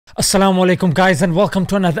Assalamu alaikum guys, and welcome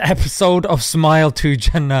to another episode of Smile to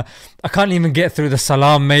Jannah. I can't even get through the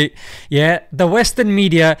salam, mate. Yeah, the Western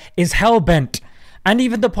media is hell-bent, and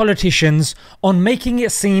even the politicians, on making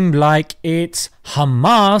it seem like it's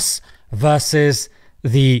Hamas versus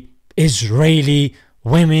the Israeli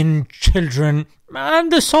women, children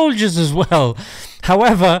and the soldiers as well.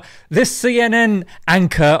 However, this CNN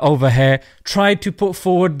anchor over here tried to put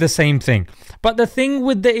forward the same thing. But the thing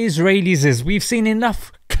with the Israelis is we've seen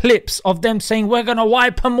enough clips of them saying we're gonna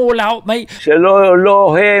wipe them all out, mate.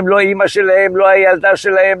 לא הם, לא אמא שלהם, לא הילדה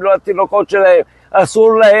שלהם, לא התינוקות שלהם.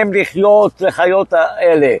 אסור להם לחיות לחיות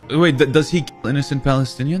האלה. Wait, does he kill innocent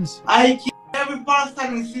Palestinians? I kill every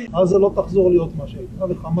Palestinian. עזה לא תחזור להיות מה שהייתה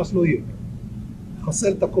וחמאס לא יהיה.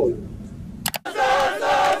 חסל את הכל.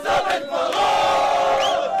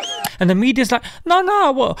 And the media's like,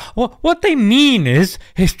 no, what they mean is,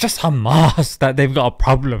 it's just Hamas that they've got a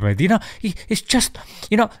problem with, you know, it's just,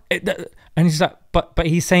 you know, and he's like, but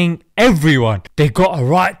he's saying everyone, they got a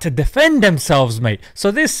right to defend themselves, mate. So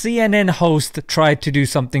this CNN host tried to do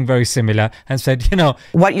something very similar and said, you know,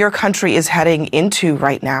 what your country is heading into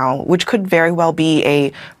right now, which could very well be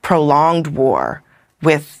a prolonged war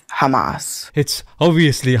with Hamas. It's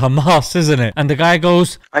obviously Hamas, isn't it? And the guy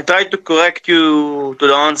goes, I tried to correct you to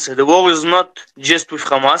the answer. The war is not just with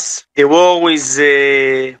Hamas. The war is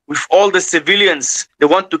with all the civilians. They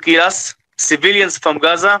want to kill us. Civilians from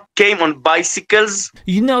Gaza came on bicycles.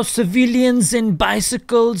 You know, civilians in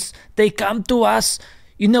bicycles, they come to us.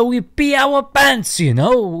 You know, we pee our pants, you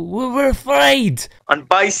know, we're afraid. On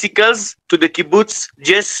bicycles to the kibbutz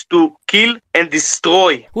just to kill and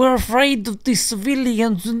destroy. We're afraid of the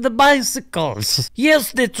civilians and the bicycles.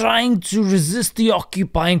 Yes, they're trying to resist the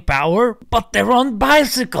occupying power, but they're on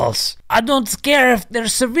bicycles. I don't care if they're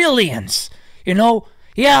civilians, you know.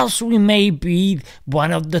 Yes, we may be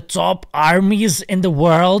one of the top armies in the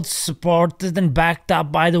world, supported and backed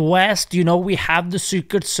up by the West. You know, we have the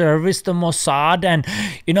Secret Service, the Mossad, and,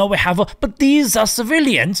 you know, but these are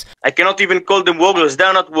civilians. I cannot even call them warriors. They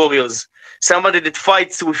are not warriors. Somebody that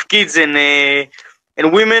fights with kids and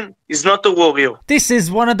women is not a warrior. This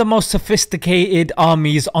is one of the most sophisticated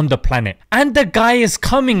armies on the planet. And the guy is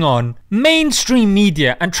coming on mainstream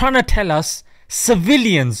media and trying to tell us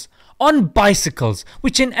civilians on bicycles,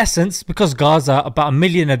 which in essence, because Gaza, about 1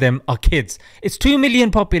 million of them are kids. It's 2 million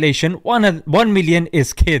population, 1 million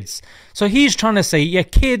is kids. So he's trying to say, yeah,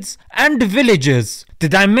 kids and villagers.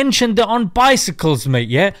 Did I mention they're on bicycles, mate?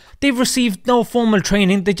 Yeah, they've received no formal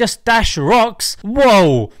training, they just dash rocks.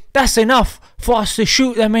 Whoa, that's enough for us to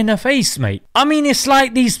shoot them in the face, mate. I mean, it's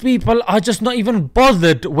like these people are just not even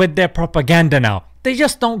bothered with their propaganda now. They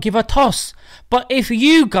just don't give a toss. But if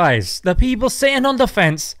you guys, the people sitting on the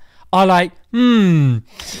fence, are like,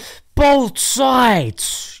 both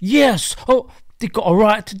sides, yes, oh, they got a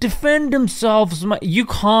right to defend themselves, mate. You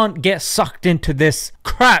can't get sucked into this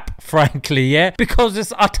crap, frankly, yeah, because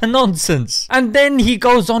it's utter nonsense. And then he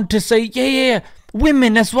goes on to say, yeah,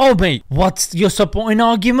 women as well, mate. What's your supporting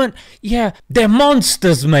argument? Yeah, they're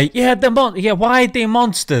monsters, mate. Yeah, why are they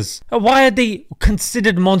monsters? Why are they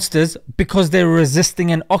considered monsters? Because they're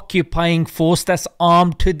resisting an occupying force that's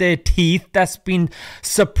armed to their teeth, that's been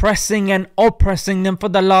suppressing and oppressing them for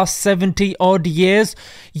the last 70 odd years.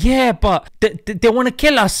 Yeah, but they want to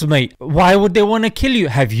kill us, mate. Why would they want to kill you?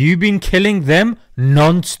 Have you been killing them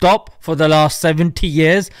non-stop for the last 70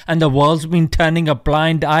 years and the world's been turning a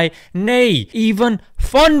blind eye? Nay, even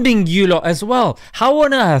funding you lot as well. How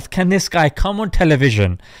on earth can this guy come on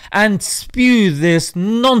television and spew this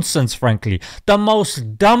nonsense, frankly? The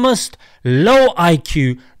most dumbest, low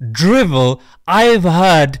IQ drivel I've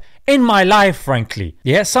heard in my life, frankly.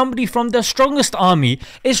 Yeah, somebody from the strongest army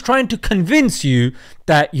is trying to convince you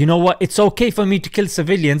that, you know what, it's okay for me to kill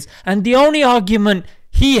civilians, and the only argument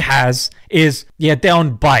he has is, yeah, they're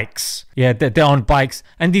on bikes. Yeah, they're on bikes.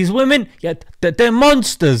 And these women, yeah, they're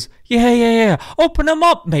monsters. Yeah. Open them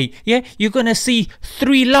up, mate. Yeah, you're gonna see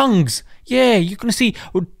 3 lungs. Yeah, you're gonna see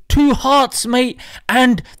 2 hearts, mate.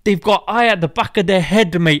 And they've got eye at the back of their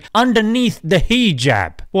head, mate, underneath the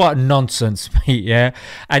hijab. What nonsense, mate, yeah.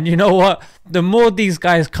 And you know what? The more these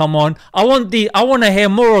guys come on, I want to hear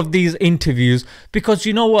more of these interviews, because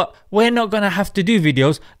you know what? We're not gonna have to do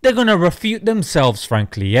videos. They're gonna refute themselves,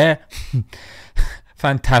 frankly, yeah.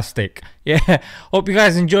 Fantastic. Yeah, hope you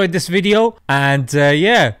guys enjoyed this video, and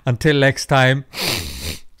yeah, until next time,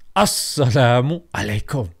 assalamu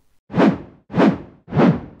alaikum.